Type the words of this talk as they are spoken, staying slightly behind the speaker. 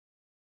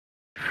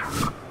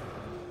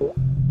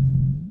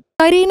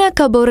കരീന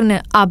കപൂറിന്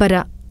അപര,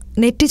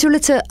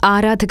 നെറ്റിച്ചുളിച്ച്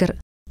ആരാധകർ,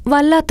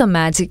 വല്ലാത്ത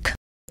മാജിക്.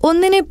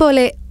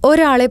 ഒന്നിനെപ്പോലെ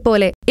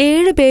ഒരാളെപ്പോലെ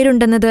 7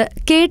 പേരുണ്ടെന്നത്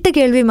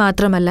കേട്ടുകേൾവി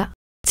മാത്രമല്ല,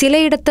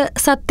 ചിലയിടത്ത്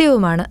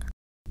സത്യവുമാണ്.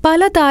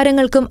 പല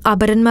താരങ്ങൾക്കും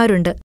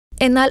അപരന്മാരുണ്ട്.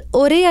 എന്നാൽ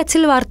ഒരേ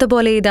അച്ചിൽ വാർത്ത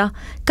പോലെ ഇതാ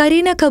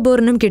കരീന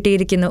കപൂറിനും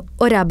കിട്ടിയിരിക്കുന്നു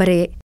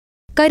ഒരപരയെ.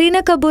 കരീന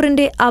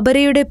കപൂറിന്റെ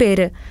അപരയുടെ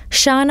പേര്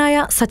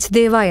ഷാനായ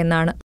സച്ദേവ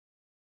എന്നാണ്.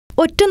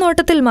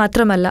 ഒറ്റനോട്ടത്തിൽ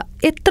മാത്രമല്ല,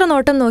 എത്ര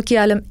നോട്ടം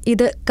നോക്കിയാലും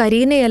ഇത്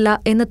കരീനയല്ല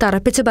എന്ന്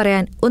തറപ്പിച്ചു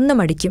പറയാൻ ഒന്ന്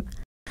മടിക്കും.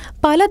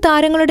 പല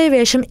താരങ്ങളുടെ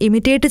വേഷം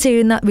ഇമിറ്റേറ്റ്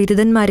ചെയ്യുന്ന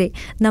വിരുദ്ധന്മാരെ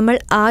നമ്മൾ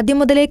ആദ്യം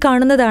മുതലേ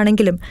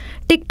കാണുന്നതാണെങ്കിലും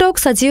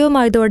ടിക്ടോക്ക്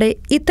സജീവമായതോടെ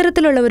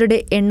ഇത്തരത്തിലുള്ളവരുടെ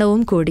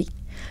എണ്ണവും കൂടി.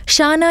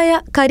 ഷാനായ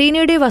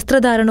കരീനയുടെ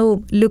വസ്ത്രധാരണവും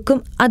ലുക്കും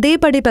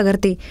അതേപടി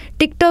പകർത്തി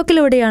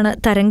ടിക്ടോക്കിലൂടെയാണ്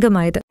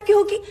തരംഗമായത്.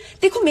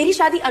 देखो मेरी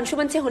शादी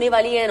अंशुमन से होने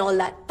वाली है and all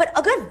that, पर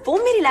अगर वो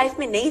मेरी लाइफ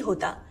में नहीं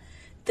होता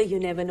तो you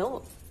never know,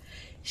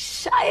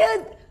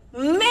 शायद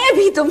मैं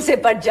भी तुमसे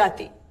पट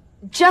जाती.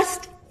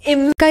 Just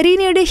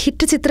കരീനയുടെ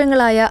hit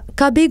ചിത്രങ്ങളായ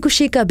Kabhi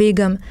Kushi Kabhi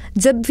gum,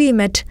 Jab we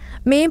met,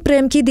 may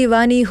Prem കി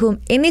ദിവാനി ഹൂം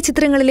എന്നീ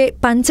ചിത്രങ്ങളിലെ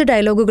പഞ്ച്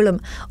ഡയലോഗുകളും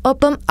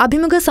ഒപ്പം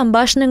അഭിമുഖ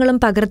സംഭാഷണങ്ങളും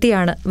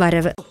പകർത്തിയാണ്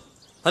വരവ്.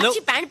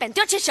 अच्छी पैंट पहनते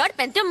हो, अच्छी शर्ट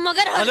पहनते हो,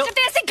 मगर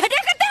हरकतें ऐसे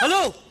घटिया करते हो.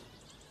 Hello,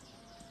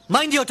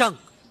 mind your tongue.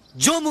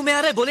 जो मुंह में आ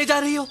रहा है बोले जा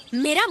रही हो.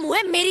 मेरा मुंह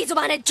है, मेरी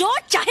जुबान है, जो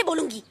चाहे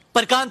बोलूंगी.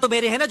 पर कान तो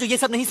मेरे हैं ना, जो ये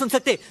सब नहीं सुन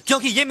सकते,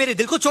 क्योंकि ये मेरे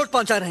दिल को चोट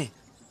पहुंचा रहे हैं.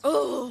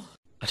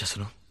 अच्छा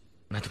सुनो,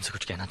 मैं तुमसे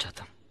कुछ कहना चाहता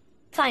हूँ.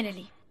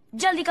 फाइनली,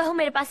 जल्दी कहो,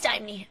 मेरे पास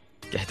टाइम नहीं है.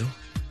 कह दूं?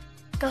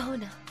 कहो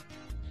ना.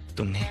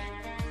 तुमने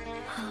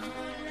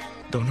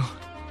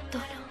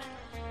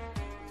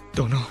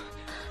दोनों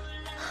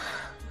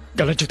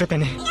गलत जूते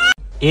पहने.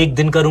 एक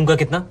दिन करूंगा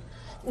कितना?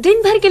 दिन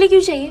भर के लिए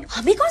क्यों चाहिए?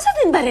 हमें कौन सा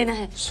दिन भर रहना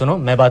है? सुनो,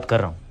 मैं बात कर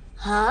रहा हूँ.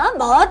 हाँ,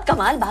 बहुत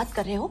कमाल बात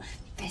कर रहे हो.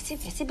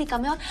 वैसे भी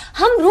कम है और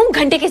हम रूम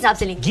घंटे के हिसाब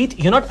से लेंगे. गीत,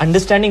 you're not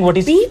understanding what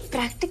is. Be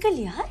practical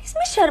यार,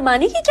 इसमें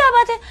शर्माने की क्या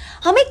बात है?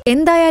 हमें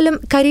എന്തായാലും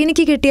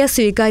കരീനയ്ക്ക് കിട്ടിയ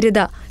സ്വീകാര്യത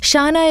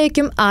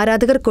ഷാനായയ്ക്കും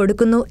ആരാധകർ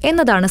കൊടുക്കുന്നു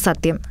എന്നതാണ്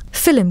സത്യം.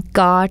 ഫിലിം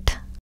കാട്ട്.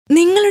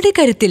 നിങ്ങളുടെ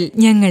കരുത്തിൽ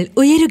ഞങ്ങൾ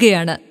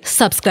ഉയരുകയാണ്.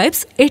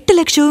 സബ്സ്ക്രൈബ്സ് 8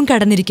 ലക്ഷവും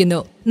കടന്നിരിക്കുന്നു.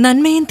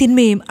 നന്മയും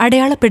തിന്മയും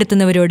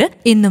അടയാളപ്പെടുത്തുന്നവരോട്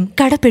എന്നും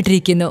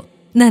കടപ്പെട്ടിരിക്കുന്നു.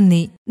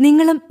 നന്ദി.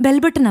 നിങ്ങളും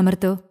ബെൽബട്ടൺ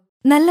അമർത്തോ.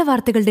 നല്ല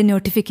വാർത്തകളുടെ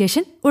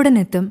നോട്ടിഫിക്കേഷൻ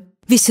ഉടനെത്തും.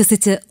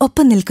 വിശ്വസിച്ച്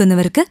ഒപ്പം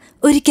നിൽക്കുന്നവർക്ക്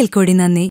ഒരിക്കൽ കൂടി നന്ദി.